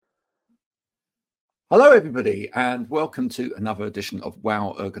Hello, everybody, and welcome to another edition of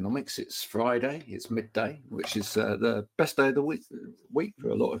Wow Ergonomics. It's Friday, it's midday, which is the best day of the week for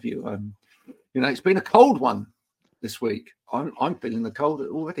a lot of you. It's been a cold one this week. I'm feeling the cold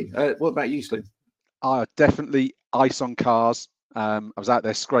already. What about you, Slim? Definitely ice on cars. I was out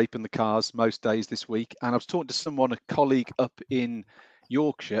there scraping the cars most days this week, and I was talking to someone, a colleague up in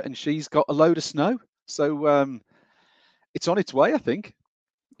Yorkshire, and she's got a load of snow. So it's on its way, I think.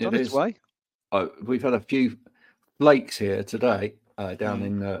 It's on its way. We've had a few flakes here today down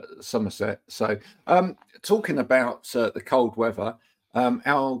in Somerset. So talking about the cold weather,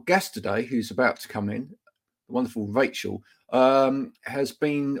 our guest today, who's about to come in, the wonderful Rachel, has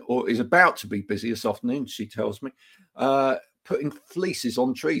been or is about to be busy this afternoon, she tells me, putting fleeces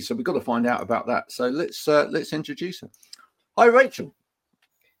on trees. So we've got to find out about that. So let's introduce her. Hi, Rachel.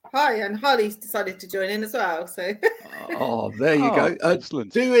 Hi, and Harley's decided to join in as well. So, there you go.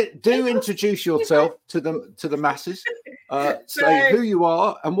 Excellent. Do introduce yourself to the masses. Say who you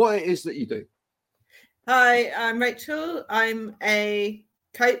are and what it is that you do. Hi, I'm Rachel. I'm a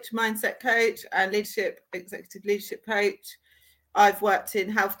coach, mindset coach, and executive leadership coach. I've worked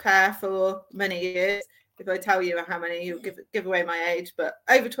in healthcare for many years. If I tell you how many, you'll give away my age, but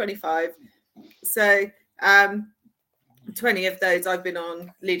over 25. So, 20 of those I've been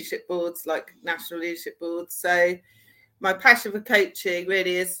on leadership boards, like national leadership boards. So my passion for coaching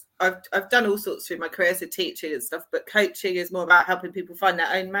really is I've done all sorts through my career, so teaching and stuff, but coaching is more about helping people find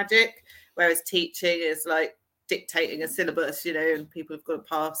their own magic, whereas teaching is like dictating a syllabus, and people have got to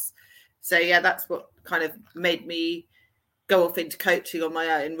pass. So yeah, that's what kind of made me go off into coaching on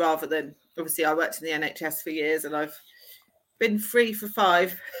my own, rather than, obviously I worked in the NHS for years and I've been free for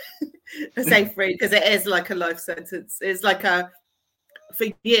 5. I say free because it is like a life sentence. It's like for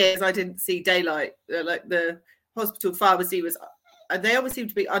years I didn't see daylight. Like the hospital pharmacy they always seem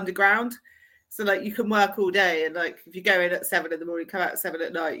to be underground. So like you can work all day, and like if you go in at 7 in the morning, come out at 7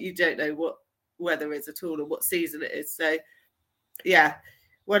 at night, you don't know what weather is at all or what season it is. So yeah,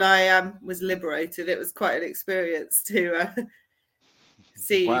 when I was liberated, it was quite an experience to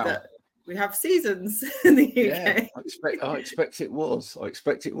see that we have seasons in the UK. Yeah, I expect it was.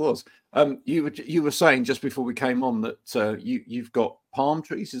 You were saying just before we came on that you've got palm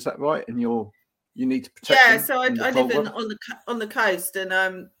trees. Is that right? And you need to protect them. Yeah, so I live on the coast, and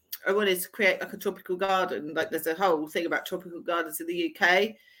I wanted to create like a tropical garden. Like there's a whole thing about tropical gardens in the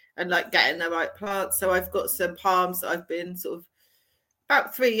UK and like getting the right plants. So I've got some palms that I've been sort of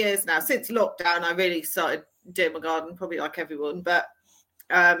about 3 years now. Since lockdown, I really started doing my garden, probably like everyone. But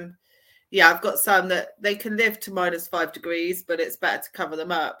yeah, I've got some that they can live to -5 degrees, but it's better to cover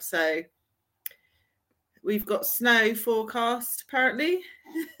them up. So we've got snow forecast apparently.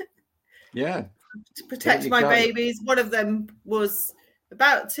 Yeah. To protect my babies. One of them was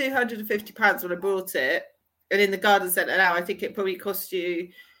about £250 when I bought it. And in the garden centre now, I think it probably cost you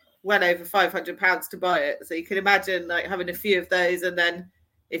well over £500 to buy it. So you can imagine like having a few of those, and then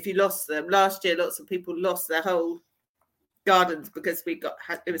if you lost them. Last year, lots of people lost their whole gardens because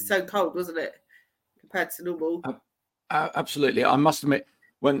it was so cold, wasn't it, compared to normal? Absolutely. I must admit,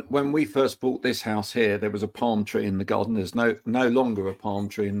 when we first bought this house here, there was a palm tree in the garden. There's no longer a palm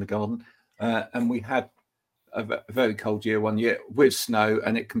tree in the garden, and we had a very cold year one year with snow,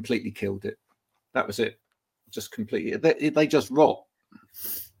 and it completely killed it. That was it, just completely. They just rot.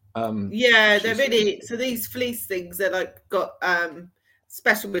 Yeah, they're really. So these fleece things, they're like got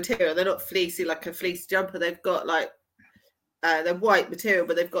special material. They're not fleecy like a fleece jumper. They've got like they're white material,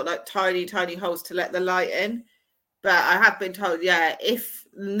 but they've got like tiny holes to let the light in. But I have been told, yeah,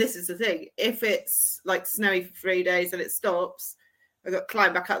 and this is the thing, if it's like snowy for 3 days and it stops, I've got to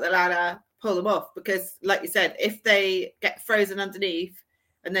climb back up the ladder, pull them off, because like you said, if they get frozen underneath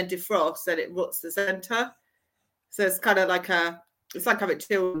and then defrost, then it rots the center. So it's kind of like it's like having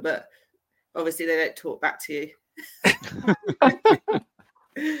children, but obviously they don't talk back to you.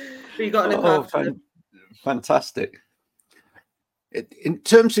 But you got to look after them. Fantastic. In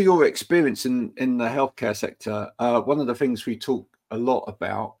terms of your experience in the healthcare sector, one of the things we talk a lot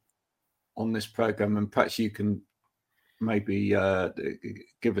about on this program, and perhaps you can maybe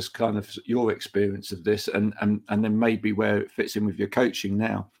give us kind of your experience of this, and then maybe where it fits in with your coaching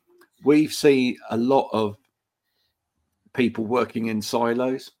now. We've seen a lot of people working in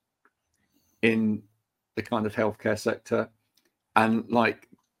silos in the kind of healthcare sector, and like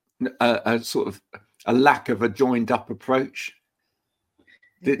a sort of a lack of a joined up approach.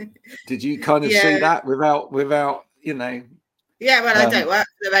 Did you kind of see that without Yeah, well, I don't work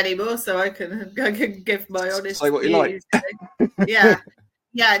for them anymore, so I can give my honest say what you views. like.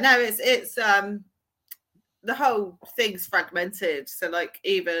 Yeah. No, it's the whole thing's fragmented. So like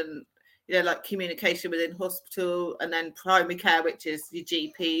even you know, like communication within hospital, and then primary care, which is your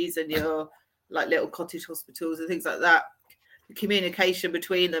GPs and your like little cottage hospitals and things like that. The communication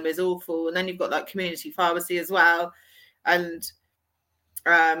between them is awful. And then you've got like community pharmacy as well. And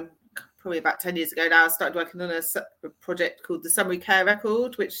probably about 10 years ago now, I started working on a project called the Summary Care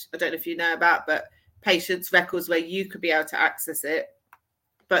Record, which I don't know if you know about, but patients' records where you could be able to access it,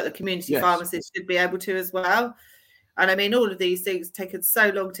 but the community pharmacist should be able to as well. And I mean, all of these things taken so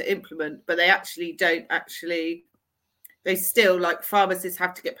long to implement, but they actually don't they still, like, pharmacists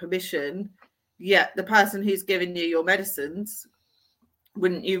have to get permission. Yet the person who's giving you your medicines,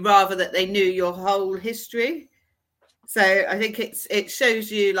 wouldn't you rather that they knew your whole history? So I think it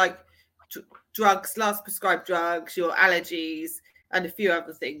shows you like drugs, last prescribed drugs, your allergies, and a few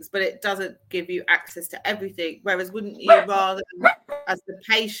other things, but it doesn't give you access to everything. Whereas wouldn't you rather, as the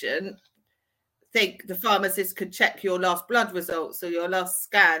patient, think the pharmacist could check your last blood results or your last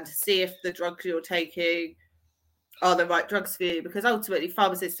scan to see if the drugs you're taking are the right drugs for you? Because ultimately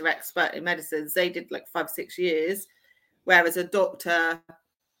pharmacists are expert in medicines. They did like 5-6 years, whereas a doctor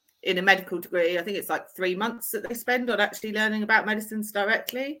in a medical degree, I think it's like 3 months that they spend on actually learning about medicines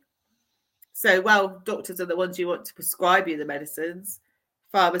directly. So, well, doctors are the ones you want to prescribe you the medicines.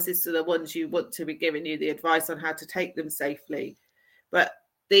 Pharmacists are the ones you want to be giving you the advice on how to take them safely. But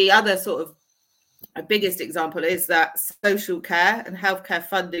the other sort of biggest example is that social care and healthcare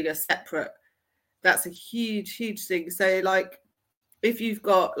funding are separate. That's a huge, huge thing. So, like, if you've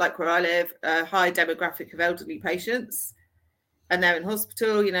got, like where I live, a high demographic of elderly patients, and they're in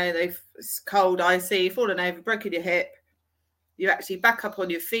hospital, you know, it's cold, icy, fallen over, broken your hip, you're actually back up on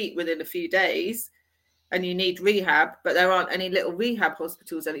your feet within a few days, and you need rehab, but there aren't any little rehab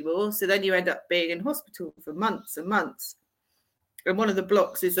hospitals anymore. So then you end up being in hospital for months and months. And one of the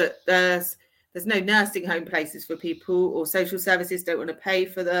blocks is that there's no nursing home places for people, or social services don't want to pay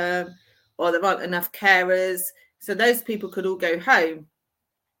for them, or there aren't enough carers. So those people could all go home,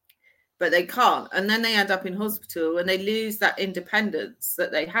 but they can't. And then they end up in hospital and they lose that independence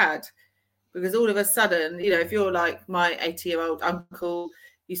that they had. Because all of a sudden, you know, if you're like my 80-year-old uncle,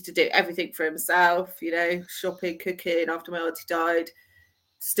 used to do everything for himself, you know, shopping, cooking after my auntie died,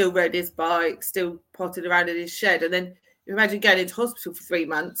 still rode his bike, still potted around in his shed. And then you imagine going into hospital for 3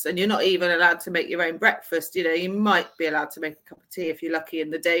 months and you're not even allowed to make your own breakfast. You know, you might be allowed to make a cup of tea if you're lucky in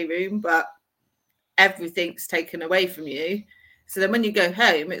the day room, but everything's taken away from you. So then when you go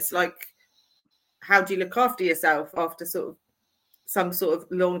home, it's like, how do you look after yourself after some sort of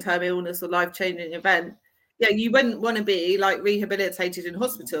long-term illness or life-changing event? Yeah, you wouldn't want to be like rehabilitated in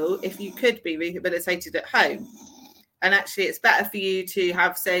hospital if you could be rehabilitated at home. And actually, it's better for you to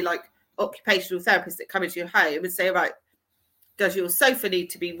have, say, like occupational therapists that come into your home and say, right, does your sofa need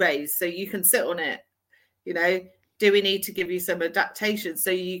to be raised so you can sit on it? You know, do we need to give you some adaptation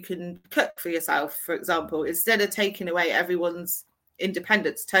so you can cook for yourself, for example? Instead of taking away everyone's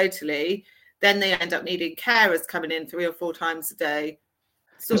independence totally, then they end up needing carers coming in 3 or 4 times a day.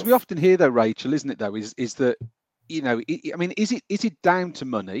 Because we often hear, though, Rachel, isn't it, though, is that, you know, I mean, is it down to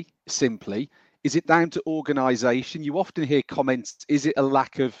money, simply? Is it down to organisation? You often hear comments, is it a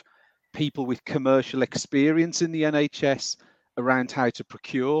lack of people with commercial experience in the NHS around how to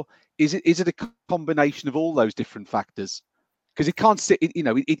procure? Is it a combination of all those different factors? Because it can't sit, you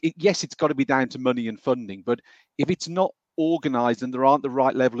know, yes, it's got to be down to money and funding, but if it's not organised and there aren't the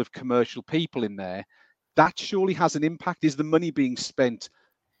right level of commercial people in there, that surely has an impact. Is the money being spent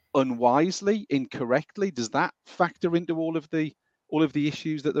unwisely, incorrectly? Does that factor into all of the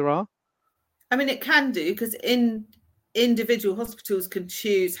issues that there are? I mean, it can do, because individual hospitals can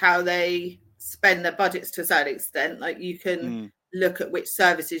choose how they spend their budgets to a certain extent. Like, you can look at which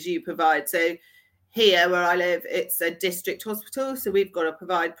services you provide. So here where I live, it's a district hospital, so we've got to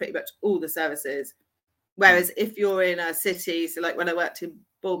provide pretty much all the services. Whereas if you're in a city, so like when I worked in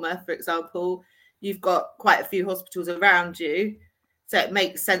Bournemouth, for example, you've got quite a few hospitals around you. So it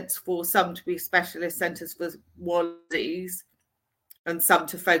makes sense for some to be specialist centres for one disease and some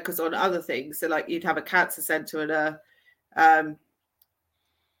to focus on other things. So like you'd have a cancer centre and a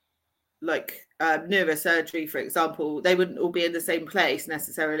neurosurgery, for example. They wouldn't all be in the same place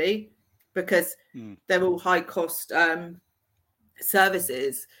necessarily, because they're all high cost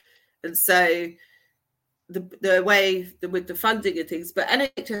services. And so the way with the funding and things, but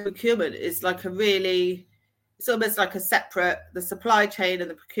NHS procurement is like it's almost like a separate, the supply chain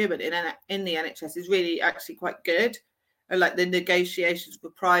and the procurement in the NHS is really actually quite good, and like the negotiations for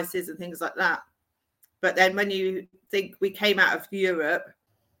prices and things like that. But then when you think we came out of Europe,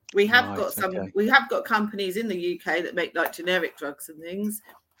 we have got companies in the UK that make like generic drugs and things,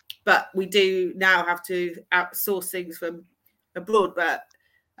 but we do now have to outsource things from abroad. But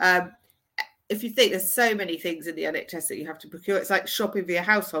if you think there's so many things in the NHS that you have to procure, it's like shopping for your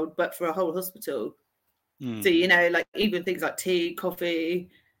household, but for a whole hospital. So, you know, like even things like tea, coffee,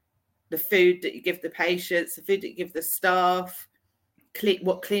 the food that you give the patients, the food that you give the staff,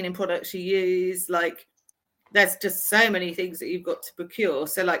 what cleaning products you use, like there's just so many things that you've got to procure.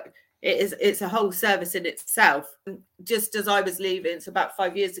 So like it's a whole service in itself. Just as I was leaving, so about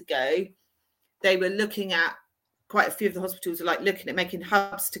 5 years ago, they were looking at, quite a few of the hospitals are like looking at making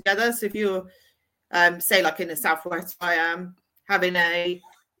hubs together. So if you're say like in the Southwest, I am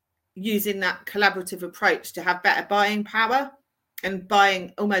using that collaborative approach to have better buying power and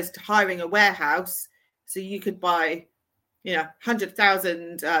almost hiring a warehouse. So you could buy,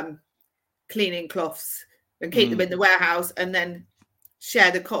 100,000 cleaning cloths and keep them in the warehouse and then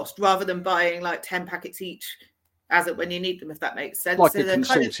share the cost rather than buying like 10 packets each as it when you need them, if that makes sense. Like so a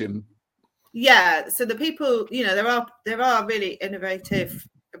consortium. So the people, there are really innovative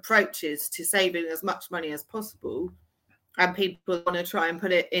approaches to saving as much money as possible, and people want to try and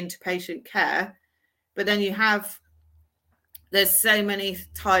put it into patient care. But then there's so many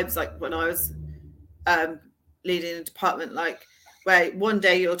times, like when I was leading a department, like where one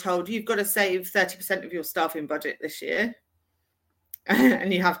day you're told you've got to save 30% of your staffing budget this year,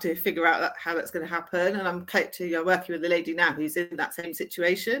 and you have to figure out how that's going to happen. And I'm working with a lady now who's in that same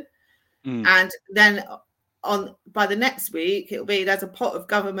situation. And then by the next week, it'll be there's a pot of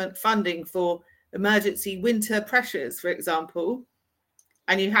government funding for emergency winter pressures, for example,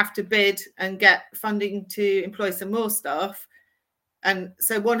 and you have to bid and get funding to employ some more staff. And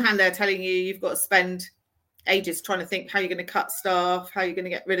so one hand, they're telling you you've got to spend ages trying to think how you're going to cut staff, how you're going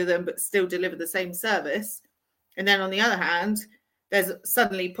to get rid of them, but still deliver the same service. And then on the other hand, there's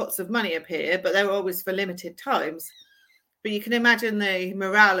suddenly pots of money appear, but they're always for limited times. But you can imagine the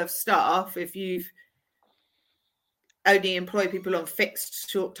morale of staff if you've only employ people on fixed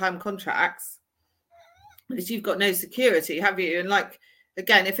short-term contracts, because you've got no security, have you? And like,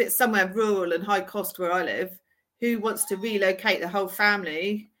 again, if it's somewhere rural and high cost where I live, who wants to relocate the whole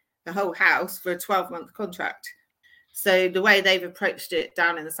family, the whole house for a 12-month contract? So the way they've approached it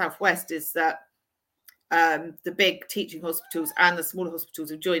down in the Southwest is that the big teaching hospitals and the smaller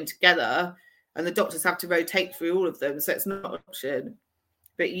hospitals have joined together, and the doctors have to rotate through all of them. So it's not an option.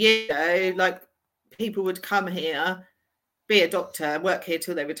 But, like people would come here, be a doctor, work here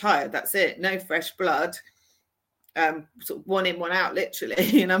till they retire. That's it. No fresh blood. Sort of one in, one out,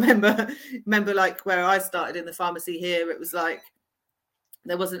 literally. And I remember like where I started in the pharmacy here, it was like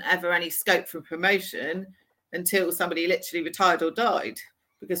there wasn't ever any scope for promotion until somebody literally retired or died,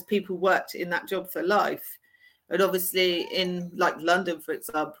 because people worked in that job for life. And obviously in like London, for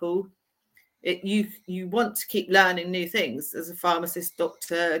example, you want to keep learning new things as a pharmacist,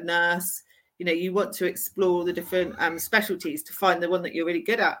 doctor, nurse. You want to explore the different specialties to find the one that you're really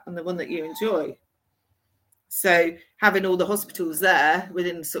good at and the one that you enjoy. So having all the hospitals there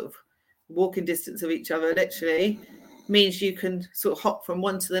within sort of walking distance of each other, literally, means you can sort of hop from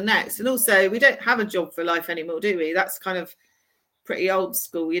one to the next. And also, we don't have a job for life anymore, do we? That's kind of pretty old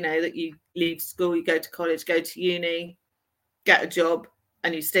school, that you leave school, you go to college, go to uni, get a job,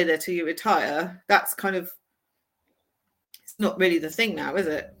 and you stay there till you retire. That's kind of, it's not really the thing now, is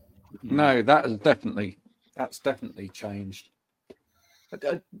it? No, that's definitely changed.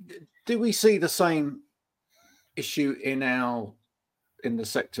 Do we see the same issue in the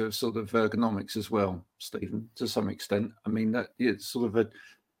sector of sort of ergonomics as well, Stephen, to some extent? I mean, that it's sort of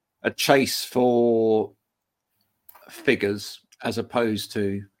a chase for figures as opposed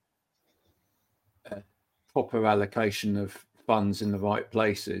to proper allocation of funds in the right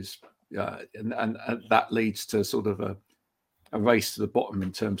places, and that leads to sort of a race to the bottom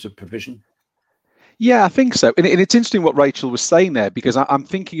in terms of provision. Yeah, I think so. And it's interesting what Rachel was saying there, because I'm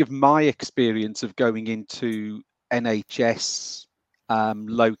thinking of my experience of going into NHS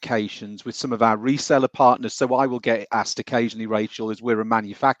locations with some of our reseller partners. So I will get asked occasionally, Rachel, as we're a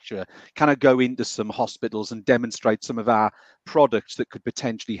manufacturer, can I go into some hospitals and demonstrate some of our products that could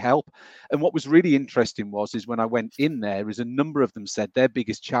potentially help? And what was really interesting is when I went in there, is a number of them said their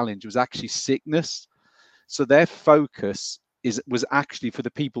biggest challenge was actually sickness. So their focus was actually, for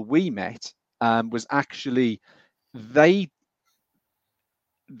the people we met, was actually they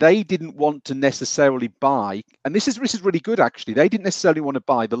didn't want to necessarily buy, and this is really good actually, they didn't necessarily want to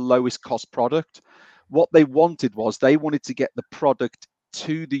buy the lowest cost product. What they wanted to get the product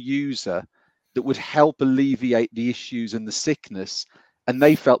to the user that would help alleviate the issues and the sickness, and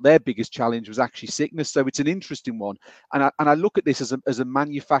they felt their biggest challenge was actually sickness. So it's an interesting one, and I look at this as a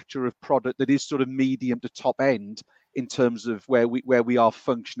manufacturer of product that is sort of medium to top end in terms of where we are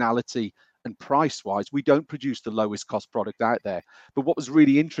functionality and price-wise, we don't produce the lowest cost product out there. But what was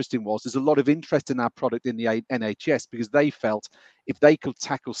really interesting was there's a lot of interest in our product in the NHS because they felt if they could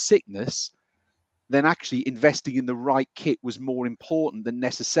tackle sickness, then actually investing in the right kit was more important than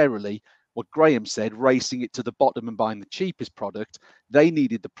necessarily what Graham said, racing it to the bottom and buying the cheapest product. They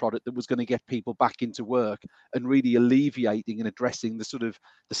needed the product that was going to get people back into work and really alleviating and addressing the sort of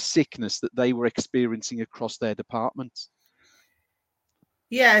the sickness that they were experiencing across their departments.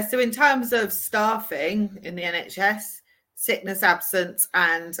 Yeah, so in terms of staffing in the NHS, sickness absence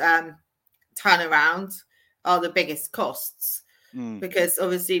and turnaround are the biggest costs because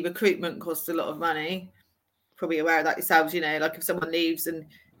obviously recruitment costs a lot of money. Probably aware of that yourselves, like if someone leaves and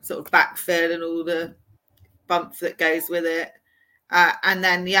sort of backfill and all the bump that goes with it. And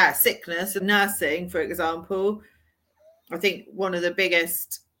then, sickness and nursing, for example. I think one of the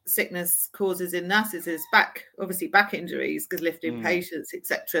biggest sickness causes in nurses is back injuries because lifting patients,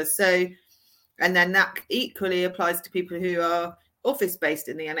 etc. So, and then that equally applies to people who are office-based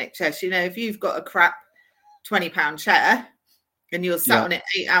in the NHS. If you've got a crap £20 chair and you're sat on it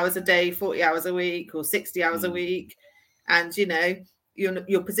 8 hours a day, 40 hours a week or 60 hours a week, and,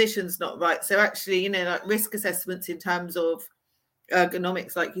 your position's not right. So actually, like risk assessments in terms of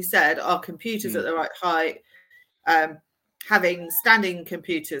ergonomics, like you said, are computers at the right height, having standing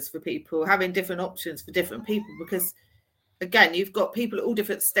computers for people, having different options for different people, because again, you've got people at all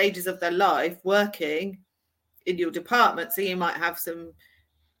different stages of their life working in your department. So you might have some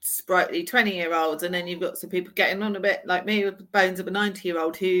sprightly 20-year-olds, and then you've got some people getting on a bit like me with the bones of a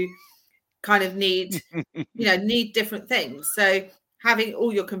 90-year-old who kind of need different things. So having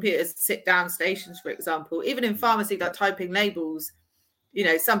all your computers sit down stations, for example, even in pharmacy, like typing labels,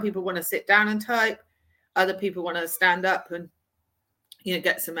 some people want to sit down and type, other people want to stand up and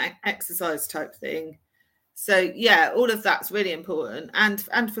get some exercise type thing. So all of that's really important,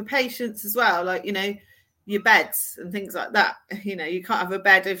 and for patients as well, like your beds and things like that. You can't have a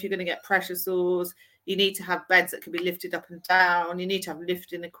bed if you're going to get pressure sores. You need to have beds that can be lifted up and down. You need to have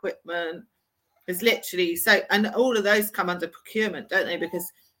lifting equipment. It's literally so, and all of those come under procurement, don't they?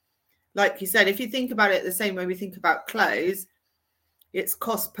 Because like you said, if you think about it the same way we think about clothes, it's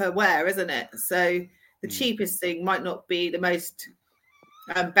cost per wear, isn't it? So the cheapest thing might not be the most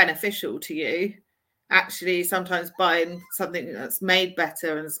beneficial to you. Actually, sometimes buying something that's made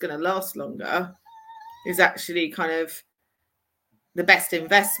better and is going to last longer is actually kind of the best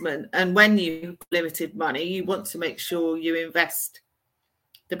investment. And when you've limited money, you want to make sure you invest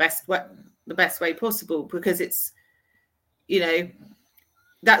the best way possible, because it's,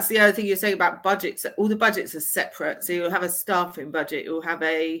 that's the other thing you're saying about budgets. All the budgets are separate. So you'll have a staffing budget, you'll have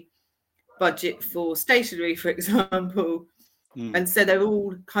a budget for stationery, for example. And so they're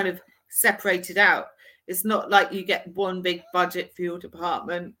all kind of separated out. It's not like you get one big budget for your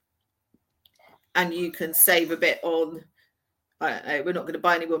department and you can save a bit on, I don't know, we're not going to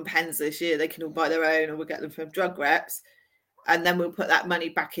buy anyone pens this year. They can all buy their own, or we'll get them from drug reps. And then we'll put that money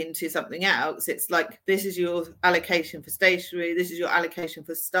back into something else. It's like, this is your allocation for stationery. This is your allocation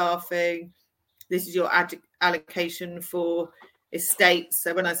for staffing. This is your allocation for estates.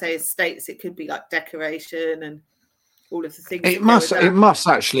 So when I say estates, it could be like decoration and all of the things. It must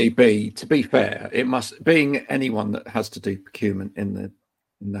actually be, to be fair, it must, being anyone that has to do procurement in the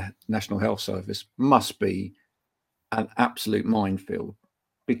National Health Service, must be an absolute minefield,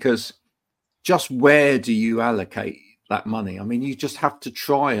 because just where do you allocate that money? I mean, you just have to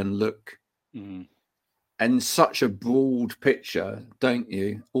try and look in such a broad picture, don't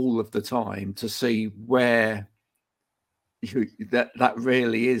you, all of the time, to see where that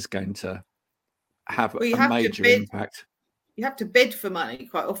really is going to have a major impact. You have to bid for money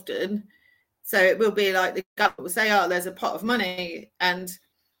quite often. So it will be like the government will say, there's a pot of money, and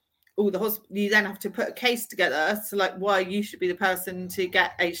all the you then have to put a case together. So like why you should be the person to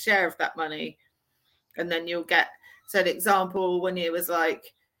get a share of that money. And then you'll get, so an example, when it was like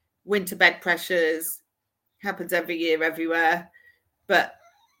winter bed pressures, happens every year everywhere. But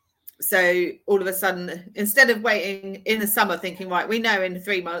so all of a sudden, instead of waiting in the summer thinking, right, we know in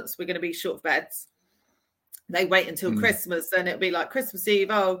 3 months we're going to be short of beds, they wait until Christmas, and it'll be like Christmas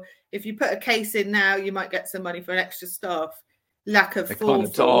Eve. If you put a case in now, you might get some money for an extra staff. Lack of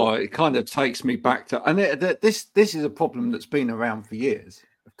forethought. It kind of takes me back to, and this is a problem that's been around for years,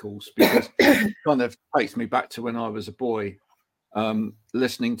 of course, because it kind of takes me back to when I was a boy,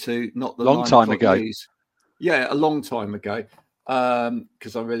 listening to not the long time ago. News. Yeah, a long time ago,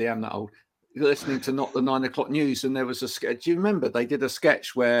 because I really am that old. Listening to not the 9 o'clock news, and there was a sketch. Do you remember they did a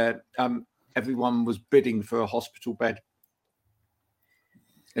sketch where everyone was bidding for a hospital bed?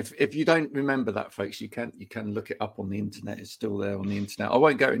 If you don't remember that, folks, you can look it up on the internet. It's still there on the internet. I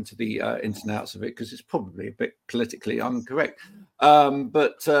won't go into the ins and outs of it because it's probably a bit politically incorrect. It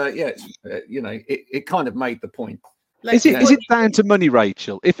kind of made the point. Is it down to money,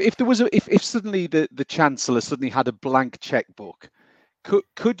 Rachel? If there was if suddenly the Chancellor suddenly had a blank checkbook,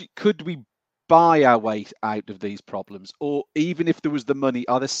 could we buy our way out of these problems? Or even if there was the money,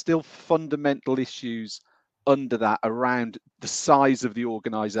 are there still fundamental issues under that around the size of the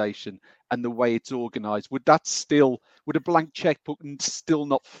organisation and the way it's organised? Would a blank checkbook still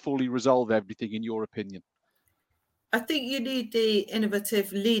not fully resolve everything, in your opinion? I think you need the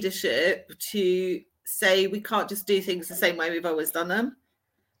innovative leadership to say we can't just do things the same way we've always done them.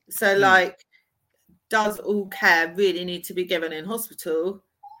 So does all care really need to be given in hospital?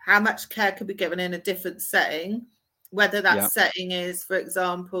 How much care could be given in a different setting? Whether that setting is, for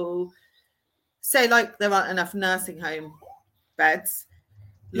example, say there aren't enough nursing home beds,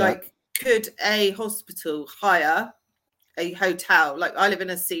 could a hospital hire a hotel? I live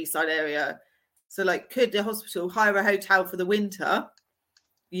in a seaside area. So could the hospital hire a hotel for the winter?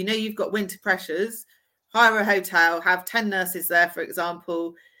 You've got winter pressures, hire a hotel, have 10 nurses there, for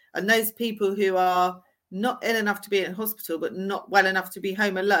example, and those people who are not ill enough to be in hospital, but not well enough to be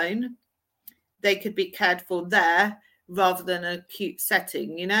home alone, they could be cared for there rather than an acute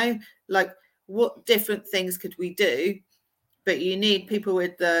setting, what different things could we do? But you need people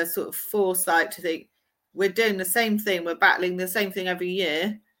with the sort of foresight to think we're doing the same thing, we're battling the same thing every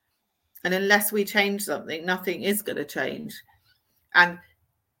year. And unless we change something, nothing is going to change. And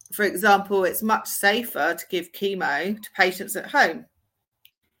for example, it's much safer to give chemo to patients at home.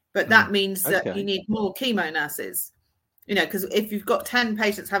 But that means that you need more chemo nurses, because if you've got 10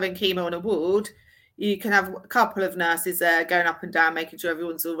 patients having chemo on a ward, you can have a couple of nurses there going up and down, making sure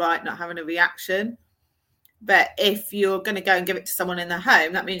everyone's all right, not having a reaction. But if you're going to go and give it to someone in their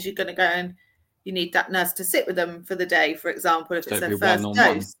home, that means you're going to go and you need that nurse to sit with them for the day, for example, if it's their first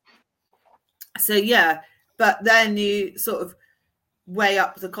dose. So, but then you sort of weigh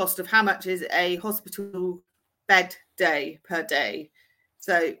up the cost of how much is a hospital bed day per day.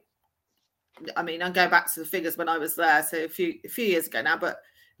 So, I mean, I'm going back to the figures when I was there, so a few years ago now, but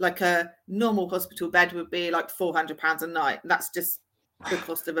a normal hospital bed would be £400 a night. And that's just the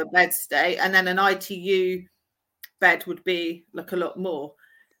cost of a bed stay. And then an ITU bed would be a lot more.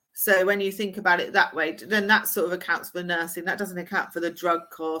 So when you think about it that way, then that sort of accounts for nursing. That doesn't account for the drug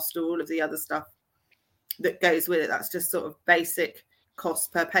cost or all of the other stuff that goes with it. That's just sort of basic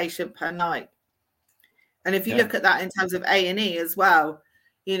cost per patient per night. And if you look at that in terms of A&E as well,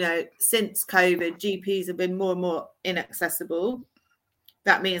 since COVID, GPs have been more and more inaccessible.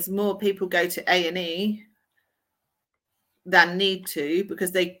 That means more people go to A&E than need to,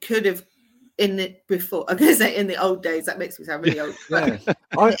 because they could have in the old days. That makes me sound really old. Yeah. In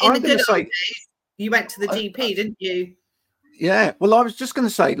the good old days, you went to the GP, didn't you? Yeah. Well, I was just going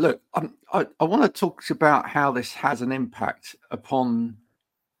to say, look, I want to talk about how this has an impact upon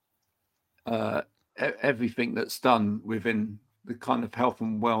everything that's done within the kind of health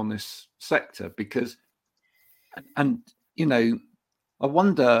and wellness sector, because, I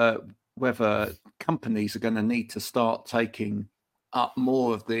wonder whether companies are going to need to start taking up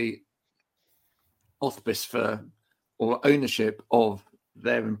more of the auspice for or ownership of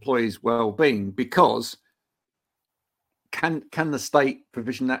their employees' well-being, because can the state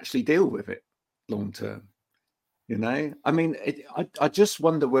provision actually deal with it long term? I mean, I just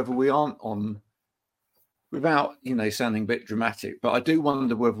wonder whether we aren't on, without sounding a bit dramatic, but I do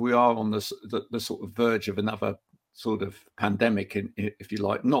wonder whether we are on the sort of verge of another sort of pandemic, if you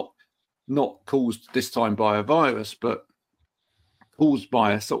like, not caused this time by a virus, but caused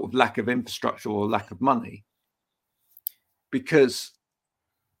by a sort of lack of infrastructure or lack of money. Because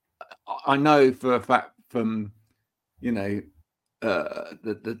I know for a fact from the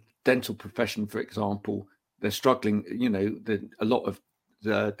dental profession, for example, they're struggling. A lot of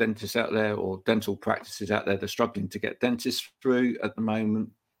the dentists out there or dental practices out there, they're struggling to get dentists through at the moment.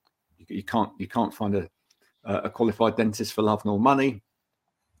 You can't find a qualified dentist for love nor money.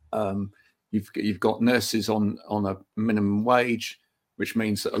 You've got nurses on a minimum wage, which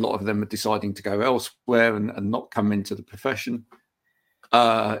means that a lot of them are deciding to go elsewhere and not come into the profession.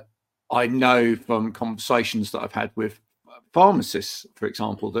 I know from conversations that I've had with pharmacists, for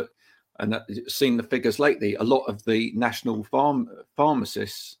example, that seen the figures lately, a lot of the national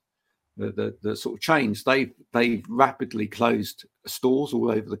pharmacists, the sort of chains, they've rapidly closed stores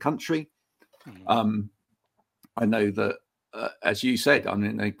all over the country. I know that, as you said, I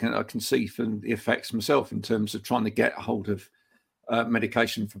mean, I can see from the effects myself in terms of trying to get a hold of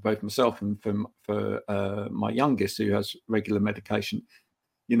medication for both myself and for my youngest, who has regular medication.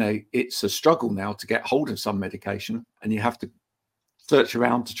 it's a struggle now to get hold of some medication, and you have to search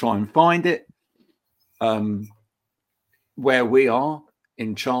around to try and find it. Where we are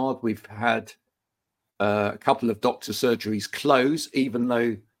in Chard, we've had a couple of doctor surgeries close, even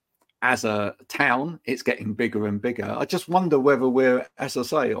though as a town it's getting bigger and bigger. I just wonder whether we're, as I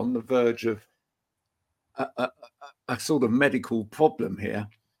say, on the verge of a sort of medical problem here.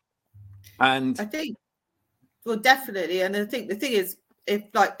 And I think, well, definitely. And I think the thing is, if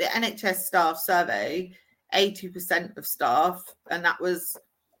like the NHS staff survey, 80% of staff, and that was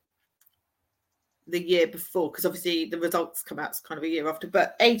the year before, because obviously the results come out kind of a year after,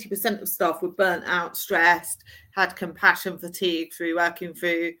 but 80% of staff were burnt out, stressed, had compassion fatigue through working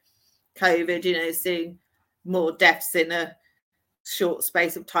through COVID, seeing more deaths in a short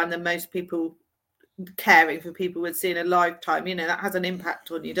space of time than most people caring for people would see in a lifetime. That has an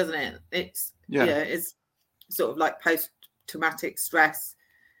impact on you, doesn't it? It's it's sort of like post-traumatic stress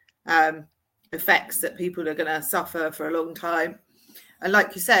effects that people are going to suffer for a long time. And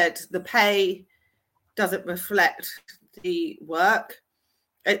like you said, the pay doesn't reflect the work.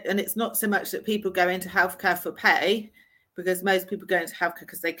 And it's not so much that people go into healthcare for pay, because most people go into healthcare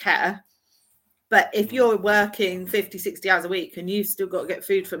because they care. But if you're working 50, 60 hours a week and you've still got to get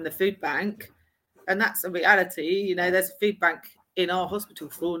food from the food bank, and that's a reality, there's a food bank in our hospital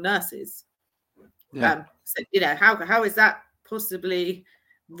for nurses. Yeah. So, how is that possibly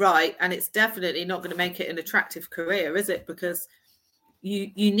right? And it's definitely not going to make it an attractive career, is it? Because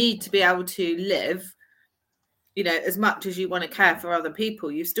you need to be able to live, as much as you want to care for other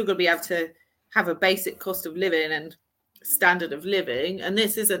people, you've still got to be able to have a basic cost of living and standard of living. And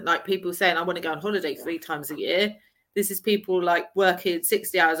this isn't like people saying, I want to go on holiday 3 times a year. This is people like working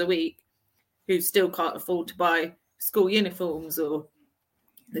 60 hours a week who still can't afford to buy school uniforms or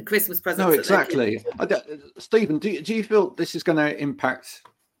the Christmas presents. No, exactly. Stephen, do you feel this is going to impact,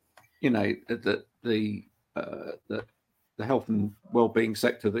 the health and well-being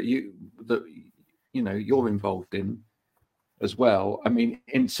sector that you're involved in as well? I mean,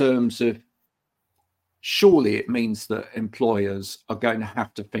 in terms of, surely it means that employers are going to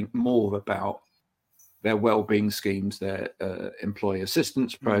have to think more about their well-being schemes, their employee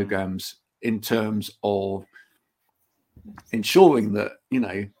assistance programs, in terms of ensuring that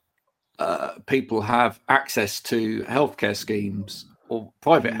people have access to healthcare schemes or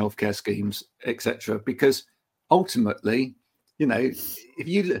private healthcare schemes, etc. Because ultimately, if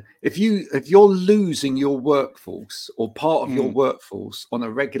you're losing your workforce or part of your workforce on a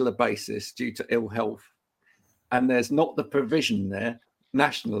regular basis due to ill health, and there's not the provision there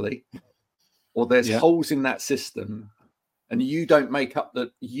nationally, or there's holes in that system, and you don't make up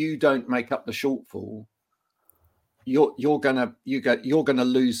the shortfall, you're gonna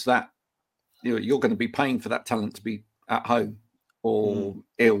lose that. You're going to be paying for that talent to be at home or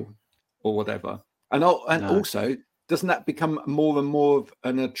ill or whatever. And also, doesn't that become more and more of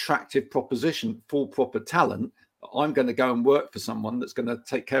an attractive proposition for proper talent? I'm going to go and work for someone that's going to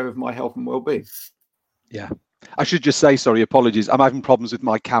take care of my health and well-being. Yeah. I should just say, sorry, apologies. I'm having problems with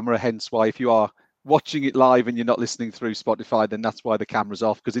my camera, hence why if you are watching it live and you're not listening through Spotify, then that's why the camera's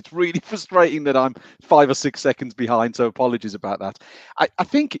off, because it's really frustrating that I'm 5 or 6 seconds behind. So apologies about that. I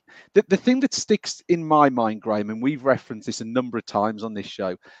think that the thing that sticks in my mind, Graham, and we've referenced this a number of times on this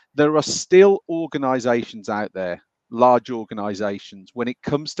show, there are still organizations out there, large organizations, when it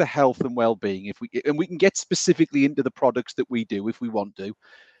comes to health and well-being, and we can get specifically into the products that we do if we want to,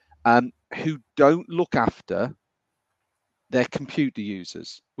 who don't look after their computer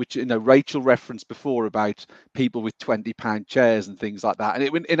users, which Rachel referenced before about people with £20 chairs and things like that.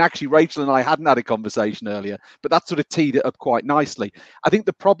 And actually, Rachel and I hadn't had a conversation earlier, but that sort of teed it up quite nicely. I think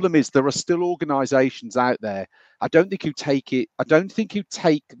the problem is there are still organisations out there. I don't think who take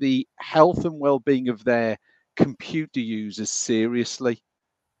the health and well-being of their computer users seriously.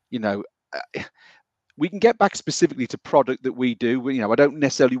 We can get back specifically to product that we do. I don't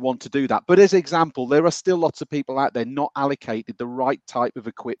necessarily want to do that. But as an example, there are still lots of people out there not allocated the right type of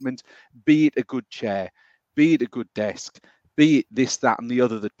equipment, be it a good chair, be it a good desk, be it this, that, and the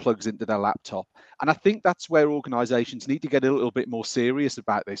other that plugs into their laptop. And I think that's where organizations need to get a little bit more serious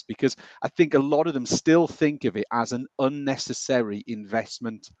about this, because I think a lot of them still think of it as an unnecessary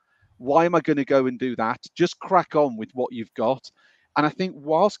investment. Why am I going to go and do that? Just crack on with what you've got. And I think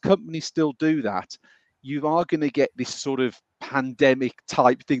whilst companies still do that, you are going to get this sort of pandemic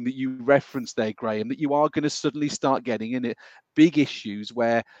type thing that you referenced there, Graham, that you are going to suddenly start getting in it big issues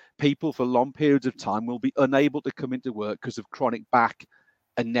where people for long periods of time will be unable to come into work because of chronic back,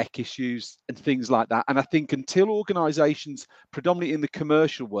 and neck issues and things like that. And I think until organisations, predominantly in the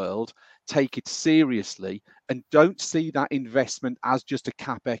commercial world, take it seriously and don't see that investment as just a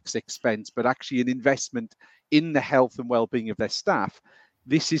capex expense, but actually an investment in the health and well-being of their staff,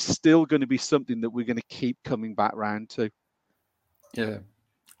 this is still going to be something that we're going to keep coming back round to. Yeah.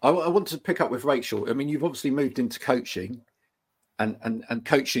 I want to pick up with Rachel. I mean, you've obviously moved into coaching and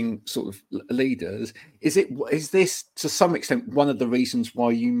coaching sort of leaders. Is this to some extent one of the reasons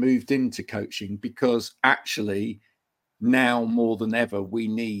why you moved into coaching? Because actually now more than ever, we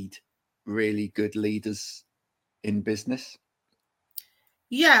need really good leaders in business.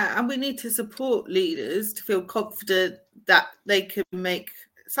 Yeah, and we need to support leaders to feel confident that they can make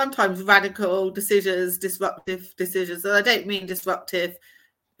sometimes radical decisions, disruptive decisions. And I don't mean disruptive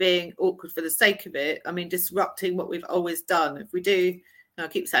being awkward for the sake of it. I mean, disrupting what we've always done. If we do, I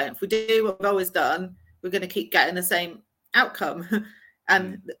keep saying, if we do what we've always done, we're going to keep getting the same outcome.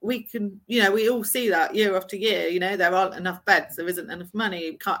 And we can, we all see that year after year, there aren't enough beds, there isn't enough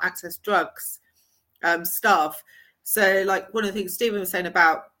money, we can't access drugs, staff. So like one of the things Stephen was saying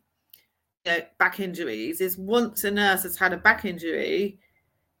about back injuries is once a nurse has had a back injury,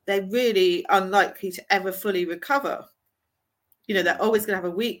 they're really unlikely to ever fully recover. They're always going to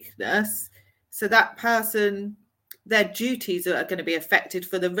have a weakness. So that person, their duties are going to be affected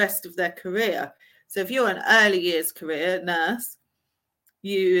for the rest of their career. So if you're an early years career nurse,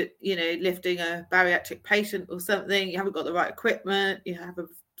 lifting a bariatric patient or something, you haven't got the right equipment, you have a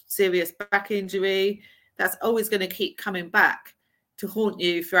serious back injury, that's always going to keep coming back to haunt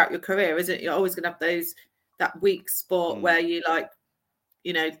you throughout your career, isn't it? You're always going to have that weak spot where you go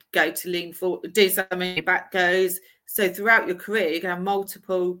to lean forward, do something, your back goes. So throughout your career, you're going to have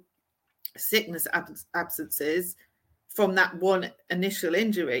multiple sickness absences from that one initial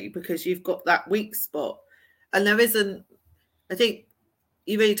injury because you've got that weak spot. And there isn't, I think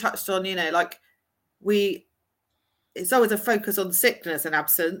you really touched on, it's always a focus on sickness and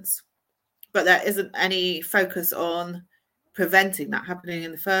absence, but there isn't any focus on preventing that happening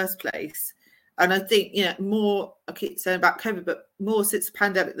in the first place. And I think, more, I keep saying about COVID, but more since the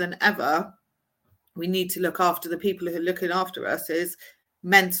pandemic than ever, we need to look after the people who are looking after us is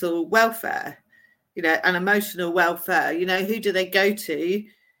mental welfare, and emotional welfare. Who do they go to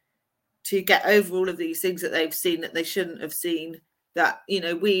get over all of these things that they've seen that they shouldn't have seen, that,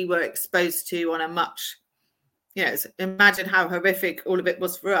 we were exposed to on a much, imagine how horrific all of it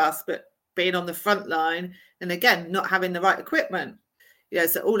was for us, but being on the front line and again, not having the right equipment,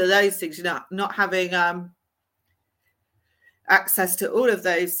 so all of those things, not having access to all of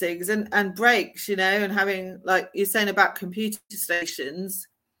those things and breaks, and having, like you're saying about computer stations,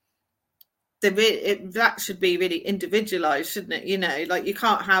 that should be really individualized, shouldn't it? Like you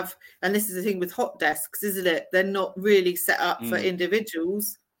can't have, and this is the thing with hot desks, isn't it? They're not really set up for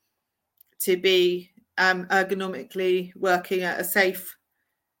individuals to be ergonomically working at a safe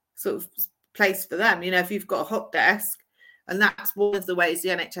sort of place for them. If you've got a hot desk, and that's one of the ways the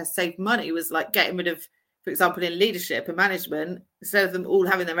NHS saved money, was like getting rid of, for example, in leadership and management, instead of them all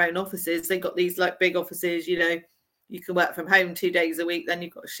having their own offices, they got these like big offices, you can work from home 2 days a week, then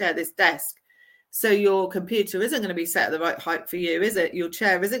you've got to share this desk. So your computer isn't going to be set at the right height for you, is it? Your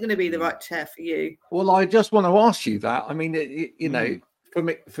chair isn't going to be the right chair for you. Well, I just want to ask you that. I mean,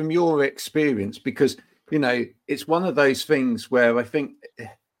 from your experience, because, it's one of those things where I think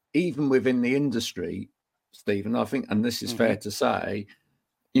even within the industry, Stephen, I think, and this is fair to say,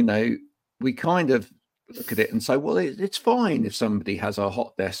 we kind of look at it and say, well, it's fine if somebody has a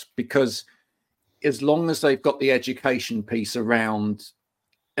hot desk, because as long as they've got the education piece around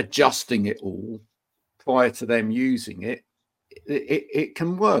adjusting it all prior to them using it, it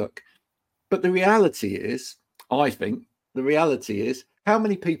can work. But the reality is, I think, how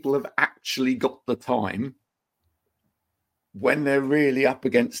many people have actually got the time when they're really up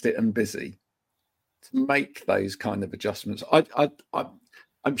against it and busy to make those kind of adjustments?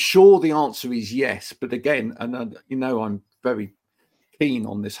 I'm sure the answer is yes, but again, and I'm very keen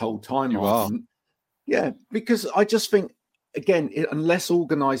on this whole time argument. Yeah, because I just think, again, unless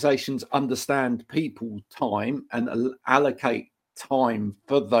organisations understand people's time and allocate time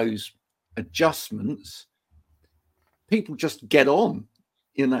for those adjustments, people just get on,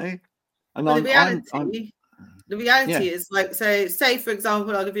 And the reality is, like, so say for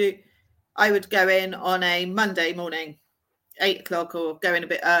example, I would go in on a Monday morning, 8 o'clock, or go in a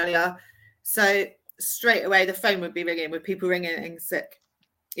bit earlier. So straight away the phone would be ringing with people ringing in sick.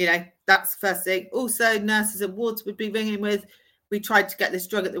 That's the first thing. Also, nurses and wards would be ringing with, we tried to get this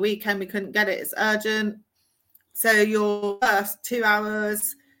drug at the weekend, we couldn't get it, it's urgent. So your first 2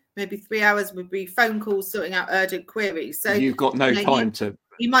 hours, maybe 3 hours would be phone calls sorting out urgent queries. So you've got no time to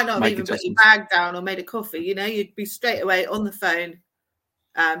You might not have make even put your adjustments. bag down or made a coffee. You know, you'd be straight away on the phone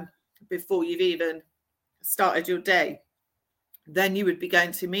before you've even started your day. Then you would be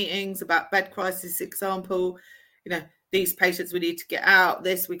going to meetings about bed crisis, example. You know, these patients we need to get out.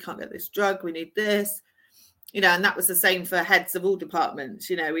 This, we can't get this drug. We need this. You know, and that was the same for heads of all departments.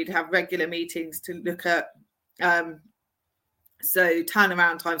 You know, we'd have regular meetings to look at so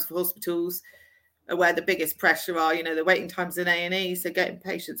turnaround times for hospitals are where the biggest pressure are. You know, the waiting times in A&E, so getting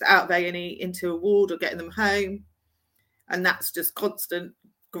patients out of A&E into a ward or getting them home, and that's just constant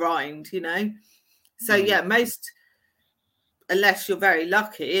grind. You know, so yeah, most, unless you're very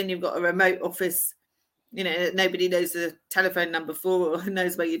lucky and you've got a remote office, you know, nobody knows the telephone number for or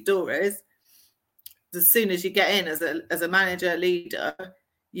knows where your door is. As soon as you get in as a manager, leader,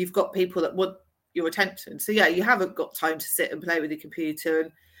 you've got people that want your attention. So yeah, you haven't got time to sit and play with your computer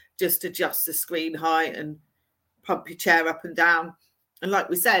and just adjust the screen height and pump your chair up and down. And like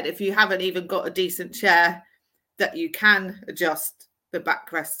we said, if you haven't even got a decent chair that you can adjust the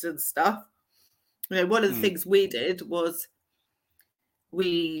backrest and stuff, you know, one of the things we did was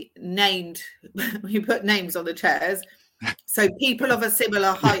we put names on the chairs, so people of a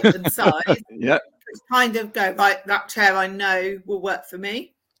similar height and size kind of go, right, that chair I know will work for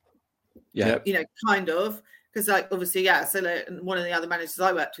me. You know, kind of, because like obviously, so like, one of the other managers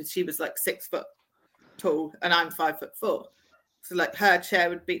I worked with, she was like 6 foot tall and I'm 5'4", so like her chair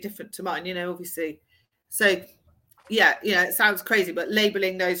would be different to mine, you know, obviously. So yeah, you know, it sounds crazy, but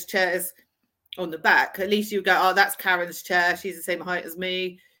labeling those chairs on the back, at least you go, oh, that's Karen's chair, she's the same height as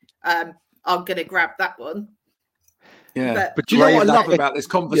me, I'm gonna grab that one. But do you know what I love about this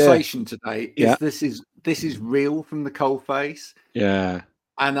conversation today is this is real from the coalface.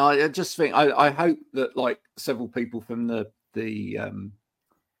 And I just think I hope that like several people from the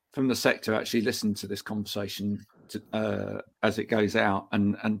sector actually listen to this conversation as it goes out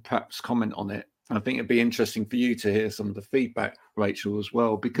and perhaps comment on it. And I think it'd be interesting for you to hear some of the feedback, Rachel, as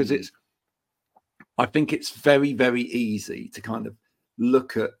well, because I think it's very, very easy to kind of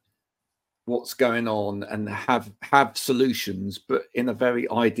look at what's going on and have solutions, but in a very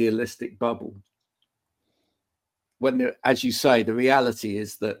idealistic bubble. When, as you say, the reality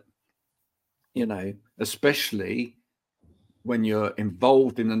is that, you know, especially when you're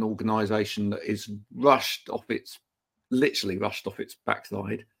involved in an organization that is literally rushed off its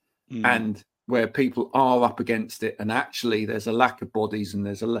backside, and where people are up against it, and actually there's a lack of bodies and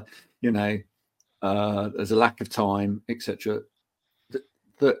there's a, you know, there's a lack of time, etc.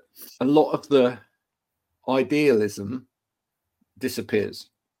 That a lot of the idealism disappears,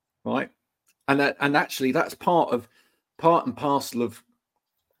 right? And actually that's part and parcel of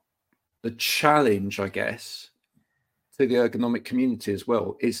the challenge, I guess, to the ergonomic community as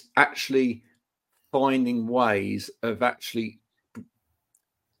well, is actually finding ways of actually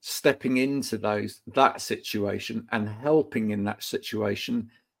stepping into that situation and helping in that situation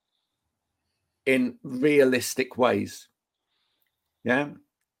in realistic ways.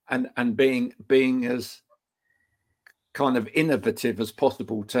 And being as kind of innovative as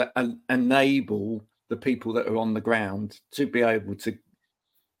possible to enable the people that are on the ground to be able to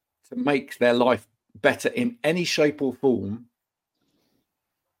make their life better in any shape or form,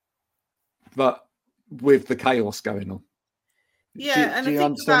 but with the chaos going on. Do you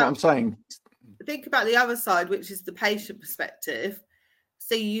understand what I'm saying? Think about the other side, which is the patient perspective.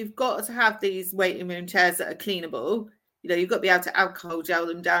 So you've got to have these waiting room chairs that are cleanable. You know, you've got to be able to alcohol gel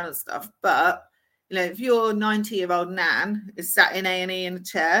them down and stuff. But, you know, if your 90-year-old nan is sat in A&E in a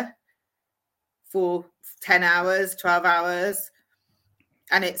chair for 10 hours, 12 hours,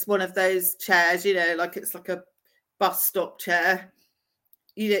 and it's one of those chairs, you know, like it's like a bus stop chair,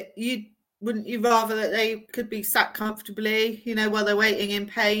 wouldn't you rather that they could be sat comfortably, you know, while they're waiting in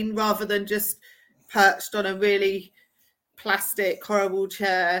pain, rather than just perched on a really plastic, horrible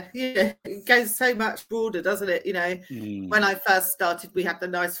chair? You know, it goes so much broader, doesn't it? You know, when I first started, we had the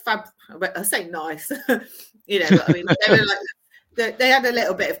nice I say nice, you know, but I mean, they were like, they had a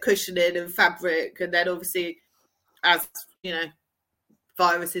little bit of cushioning and fabric, and then obviously, as you know,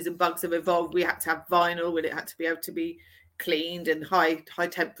 viruses and bugs have evolved, we had to have vinyl, and it had to be able to be cleaned and high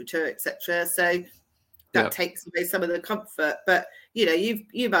temperature, etc. So that takes away some of the comfort. But you know,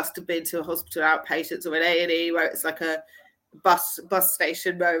 you must have been to a hospital outpatients or an A&E where it's like a bus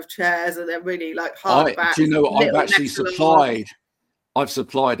station row of chairs, and they're really like hard back. Do you know what I've actually supplied? I've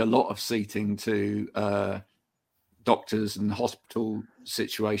supplied a lot of seating to doctors and hospital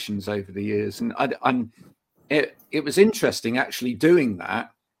situations over the years, and it was interesting actually doing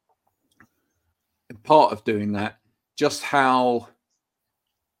that. Part of doing that, just how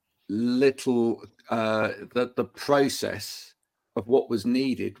little the process of what was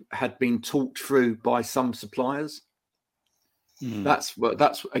needed had been talked through by some suppliers. That's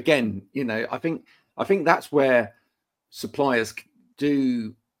again, I think that's where suppliers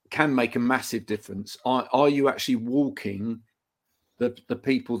can make a massive difference. Are you actually walking the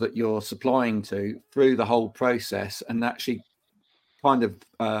people that you're supplying to through the whole process and actually kind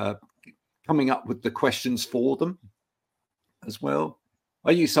of coming up with the questions for them as well?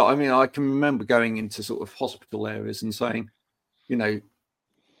 I can remember going into sort of hospital areas and saying,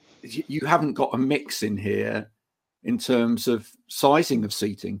 you haven't got a mix in here in terms of sizing of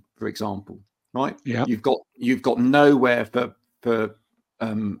seating, for example, right? Yeah. You've got nowhere for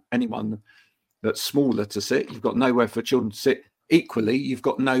anyone that's smaller to sit. You've got nowhere for children to sit. Equally, you've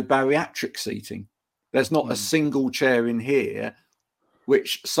got no bariatric seating. There's not a single chair in here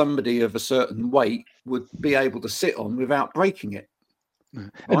which somebody of a certain weight would be able to sit on without breaking it.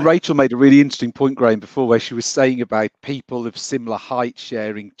 And right? Rachel made a really interesting point, Graham, before, where she was saying about people of similar height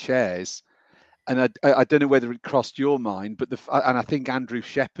sharing chairs. And I don't know whether it crossed your mind, but and I think Andrew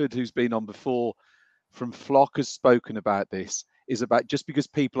Shepherd, who's been on before from Flock, has spoken about this, is about just because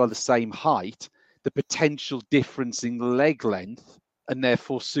people are the same height, the potential difference in leg length and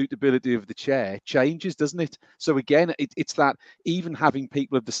therefore suitability of the chair changes, doesn't it? So again, it's that even having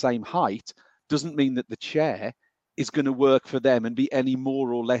people of the same height doesn't mean that the chair is going to work for them and be any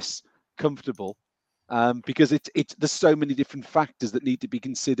more or less comfortable, because there's so many different factors that need to be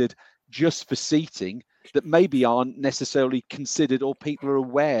considered just for seating that maybe aren't necessarily considered, or people are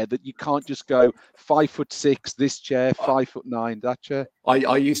aware that you can't just go 5'6" this chair, 5'9" that chair.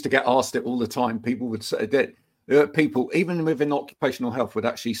 I used to get asked it all the time. People would say that people, even within occupational health, would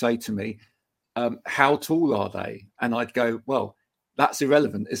actually say to me, how tall are they? And I'd go, well, that's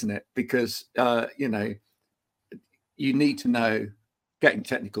irrelevant, isn't it? Because, you need to know, getting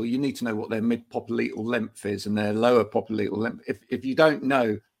technical, you need to know what their mid-popliteal length is and their lower popliteal length. If you don't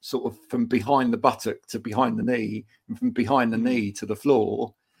know sort of from behind the buttock to behind the knee and from behind the knee to the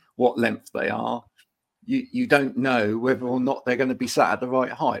floor what length they are, you don't know whether or not they're going to be sat at the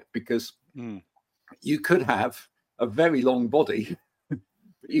right height, because you could have a very long body, but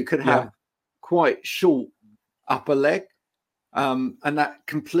you could have quite short upper leg, and that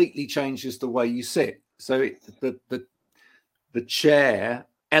completely changes the way you sit. So the chair,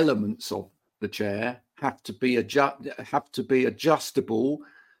 elements of the chair have to be adjustable,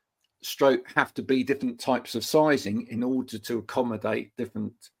 have to be different types of sizing in order to accommodate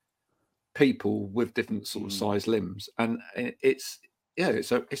different people with different sort of size limbs. And it's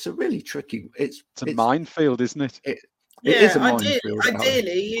a really tricky. It's a minefield, isn't it? It is a minefield.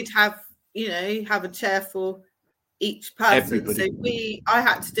 Ideally, you'd have a chair for each person. Everybody. So I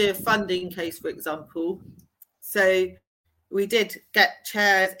had to do a funding case, for example. So we did get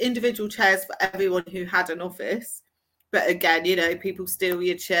individual chairs for everyone who had an office. But again, people steal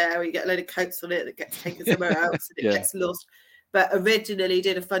your chair, or you get a load of coats on it that gets taken somewhere else and it gets lost. But originally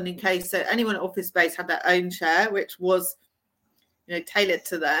did a funding case, so anyone at office space had their own chair, which was, tailored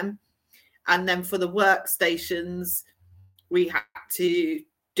to them. And then for the workstations, we had to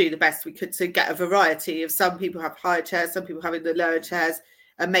do the best we could to get a variety of, some people have higher chairs, some people having the lower chairs,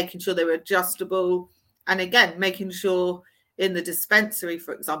 and making sure they were adjustable. And again, making sure in the dispensary,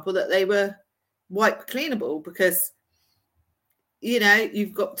 for example, that they were wipe cleanable, because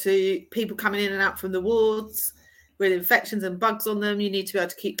you've got people coming in and out from the wards with infections and bugs on them. You need to be able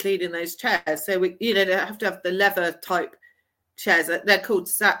to keep cleaning those chairs. So they have to have the leather type chairs. They're called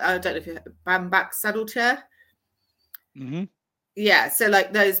I don't know if you have Bamback saddle chair. Mm-hmm. Yeah, so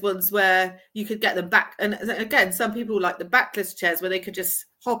like those ones where you could get them back. And again, some people like the backless chairs where they could just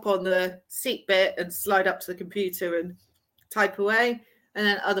hop on the seat bit and slide up to the computer and type away. And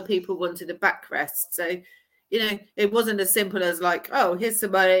then other people wanted a backrest. So, it wasn't as simple as like, oh, here's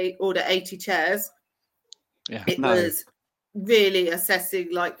somebody, order 80 chairs. Yeah, it was really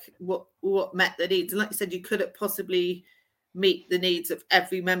assessing like what met the needs. And like you said, you couldn't possibly meet the needs of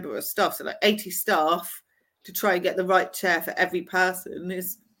every member of staff. So like 80 staff to try and get the right chair for every person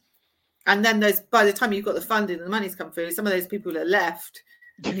is, and then by the time you've got the funding and the money's come through, some of those people are left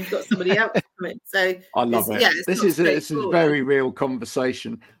and you've got somebody else coming. So I love it. This is a very real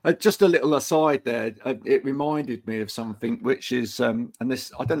conversation. Just a little aside there. It reminded me of something which is, and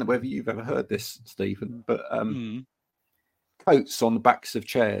this, I don't know whether you've ever heard this, Stephen, but coats on the backs of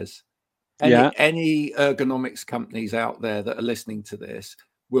chairs. Any ergonomics companies out there that are listening to this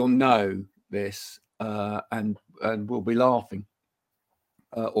will know this, and will be laughing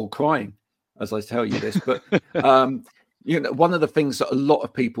or crying as I tell you this. But one of the things that a lot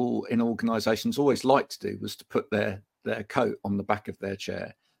of people in organisations always liked to do was to put their coat on the back of their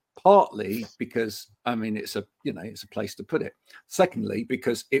chair. partly because, I mean, it's a place to put it. Secondly,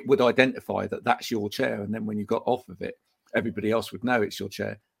 because it would identify that that's your chair, and then when you got off of it, everybody else would know it's your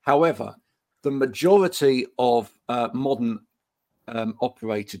chair. However, the majority of modern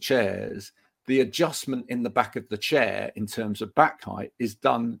operator chairs, the adjustment in the back of the chair in terms of back height is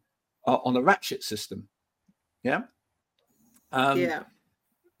done on a ratchet system. Yeah.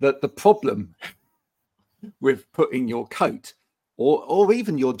 The problem with putting your coat or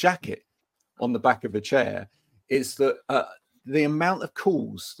even your jacket on the back of a chair is that the amount of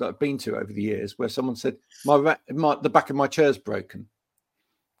calls that I've been to over the years where someone said the back of my chair's broken,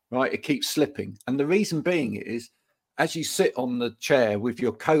 right? It keeps slipping, and the reason being is as you sit on the chair with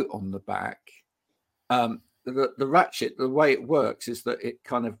your coat on the back, the ratchet, the way it works is that it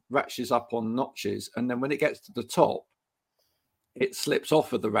kind of ratchets up on notches, and then when it gets to the top, it slips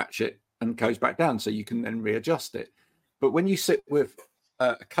off of the ratchet and goes back down, so you can then readjust it. But when you sit with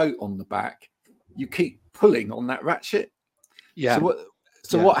a coat on the back, you keep pulling on that ratchet. Yeah.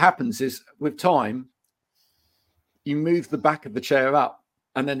 What happens is with time, you move the back of the chair up,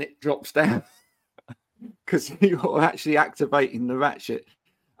 and then it drops down because you're actually activating the ratchet,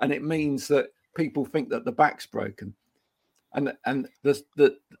 and it means that people think that the back's broken. And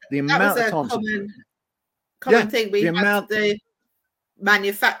the amount of times common thing we had, the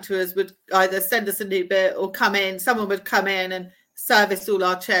manufacturers would either send us a new bit or someone would come in and service all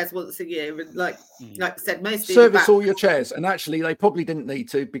our chairs once a year, and like I said, mostly service all your chairs. And actually they probably didn't need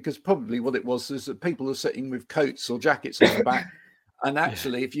to, because probably what it was is that people are sitting with coats or jackets on the back, and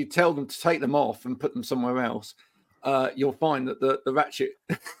actually if you tell them to take them off and put them somewhere else, you'll find that the ratchet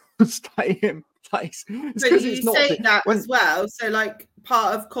stay in place. But you say that as well, so like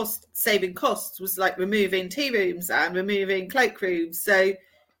part of saving costs was like removing tea rooms and removing cloakrooms, so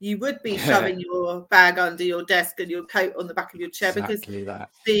you would be shoving your bag under your desk and your coat on the back of your chair, because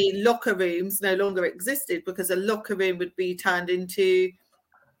the locker rooms no longer existed, because a locker room would be turned into,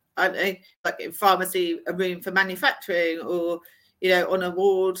 I don't know, like in pharmacy, a room for manufacturing, or on a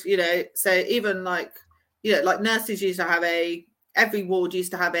ward, so even like nurses used to have every ward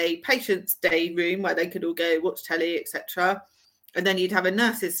used to have a patient's day room where they could all go watch telly, etc. And then you'd have a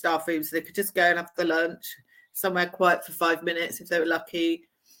nurse's staff room, so they could just go and have the lunch somewhere quiet for 5 minutes if they were lucky,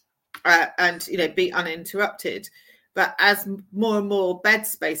 and be uninterrupted. But as more and more bed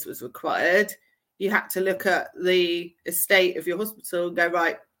space was required, you had to look at the estate of your hospital and go,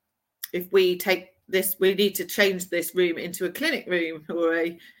 right, if we take this, we need to change this room into a clinic room or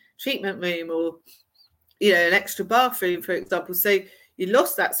a treatment room, or an extra bathroom, for example. So you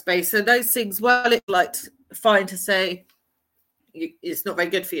lost that space. So those things, well, it's like fine to say it's not very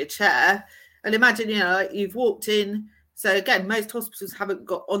good for your chair. And imagine, you've walked in. So again, most hospitals haven't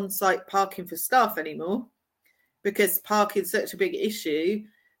got on-site parking for staff anymore, because parking is such a big issue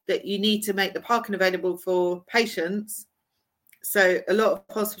that you need to make the parking available for patients. So a lot of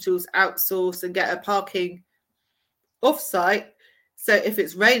hospitals outsource and get a parking off-site. So if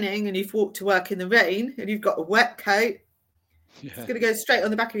it's raining and you've walked to work in the rain and you've got a wet coat, it's going to go straight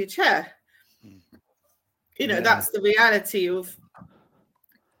on the back of your chair. That's the reality of.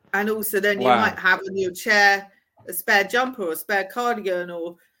 And also then you might have on your chair a spare jumper or a spare cardigan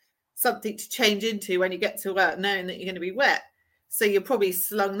or something to change into when you get to work, knowing that you're going to be wet. So you're probably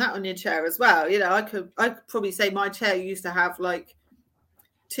slung that on your chair as well. I could probably say my chair used to have like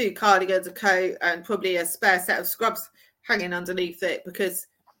 2 cardigans, a coat, and probably a spare set of scrubs hanging underneath it, because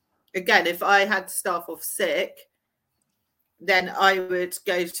again, if I had staff off sick, then I would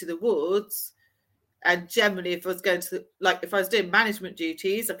go to the wards, and generally if I was going to, like, if I was doing management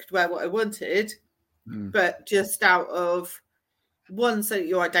duties, I could wear what I wanted, but just out of one, so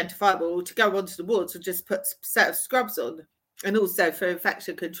you're identifiable, to go onto the wards would just put a set of scrubs on. And also for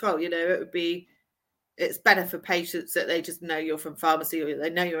infection control, it's better for patients that they just know you're from pharmacy, or they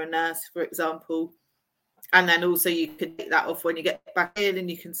know you're a nurse, for example. And then also you can take that off when you get back in, and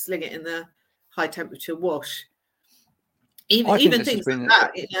you can sling it in the high temperature wash. Even things like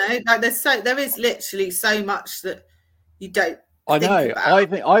that, like there is literally so much that you don't. I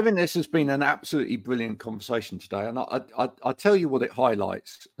think this has been an absolutely brilliant conversation today, and I tell you what it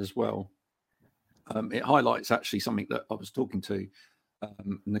highlights as well. It highlights actually something that I was talking to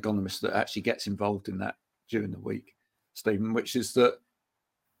an ergonomist that actually gets involved in that during the week, Stephen, which is that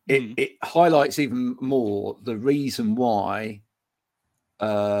it highlights even more the reason why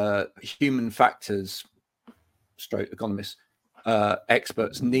human factors, ergonomists,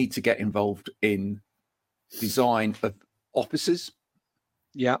 experts need to get involved in design of offices,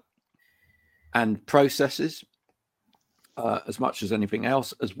 and processes, as much as anything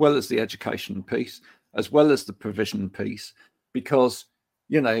else, as well as the education piece, as well as the provision piece, because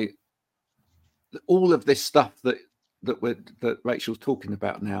all of this stuff that Rachel's talking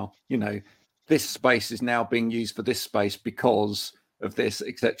about now, this space is now being used for this space because of this,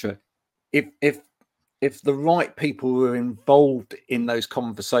 etc. If the right people were involved in those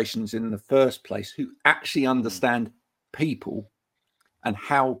conversations in the first place, who actually understand people and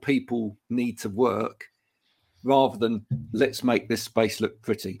how people need to work, rather than let's make this space look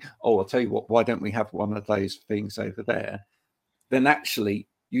pretty. Oh, I'll tell you what, why don't we have one of those things over there? Then actually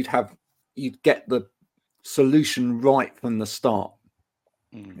you'd get the solution right from the start.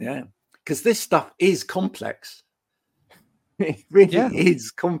 Yeah, because this stuff is complex. It really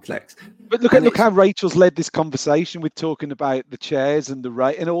is complex. But look how Rachel's led this conversation with talking about the chairs and the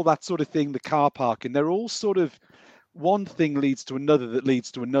rate and all that sort of thing, the car parking. They're all sort of, one thing leads to another that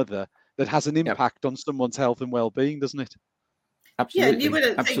leads to another that has an impact on someone's health and well-being, doesn't it? Absolutely. Yeah, and you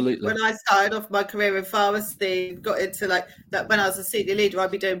wouldn't think when I started off my career in pharmacy, got into like that when I was a senior leader,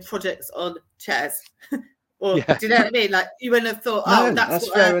 I'd be doing projects on chairs. Or do you know what I mean? Like you wouldn't have thought, that's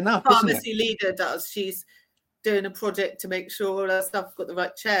what fair a enough, pharmacy leader does. She's doing a project to make sure all her stuff's got the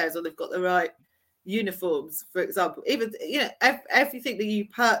right chairs or they've got the right uniforms, for example. Even everything that you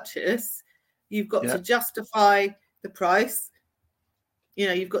purchase, you've got to justify the price.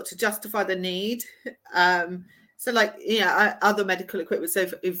 You've got to justify the need. So like, other medical equipment. So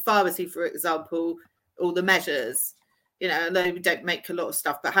in pharmacy, for example, all the measures, although we don't make a lot of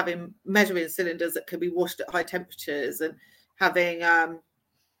stuff, but having measuring cylinders that can be washed at high temperatures and having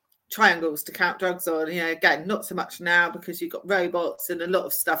triangles to count drugs on, again, not so much now because you've got robots and a lot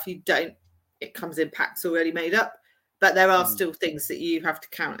of stuff it comes in packs already made up, but there are still things that you have to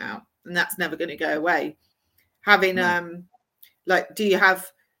count out, and that's never going to go away. Having, do you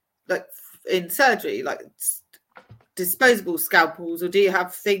have, like in surgery, like disposable scalpels, or do you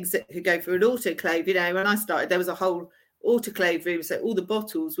have things that could go through an autoclave? When I started, there was a whole autoclave room, so all the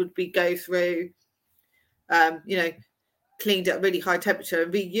bottles would go through, cleaned at a really high temperature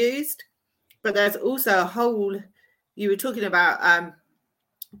and reused. But there's also a whole, you were talking about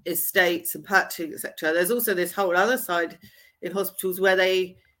estates and purchasing, etc. There's also this whole other side in hospitals where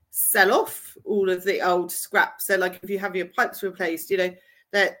they sell off all of the old scraps. So like if you have your pipes replaced,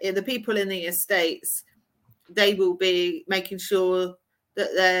 that the people in the estates, they will be making sure that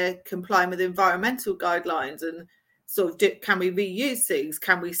they're complying with environmental guidelines and sort of can we reuse things?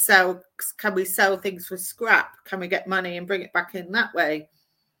 Can we sell things for scrap? Can we get money and bring it back in that way?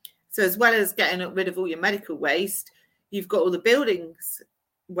 So as well as getting rid of all your medical waste, you've got all the buildings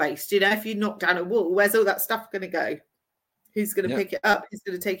waste. If you knock down a wall, where's all that stuff going to go? Who's going to pick it up? Who's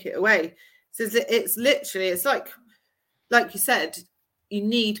going to take it away? So it's literally, it's like you said, you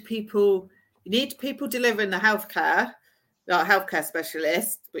need people delivering the healthcare, like healthcare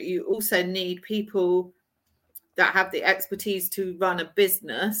specialists, but you also need people that have the expertise to run a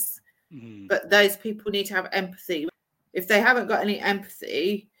business. But those people need to have empathy. If they haven't got any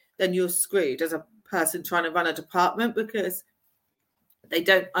empathy, then you're screwed as a person trying to run a department, because they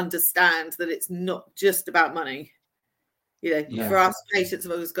don't understand that it's not just about money. For us, patients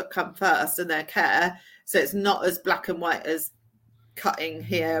have always got to come first in their care. So it's not as black and white as cutting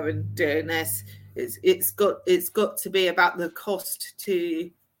here and doing this. It's got to be about the cost to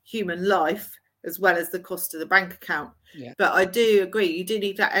human life as well as the cost to the bank account. But I do agree, you do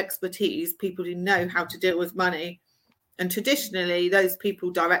need that expertise, people who know how to deal with money. And traditionally, those people,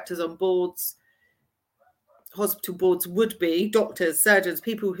 directors on boards, hospital boards, would be doctors, surgeons,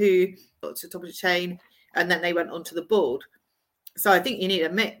 people who got to the top of the chain and then they went onto the board. So I think you need a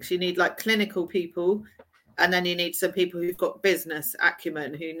mix. You need like clinical people, and then you need some people who've got business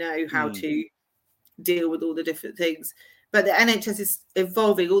acumen, who know how to deal with all the different things. But the NHS is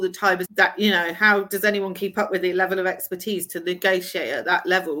evolving all the time. That, how does anyone keep up with the level of expertise to negotiate at that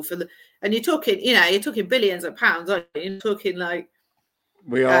level and you're talking billions of pounds, aren't you? You're talking like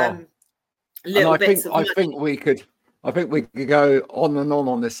we are. I think we could go on and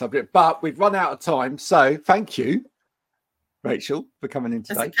on this subject, but we've run out of time. So thank you, Rachel, for coming in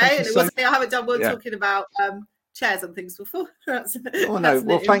today. That's okay. I haven't done one talking about chairs and things before.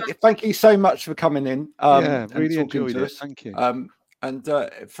 Thank you so much for coming in. Really enjoyed it. Thank you.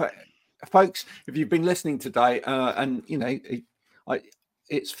 Folks, if you've been listening today,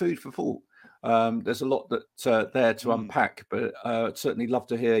 it's food for thought. There's a lot that there to unpack, but I'd certainly love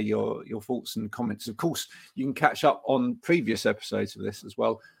to hear your thoughts and comments. Of course, you can catch up on previous episodes of this as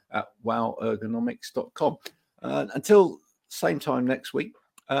well at wowergonomics.com. Until same time next week,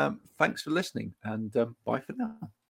 thanks for listening, and bye for now.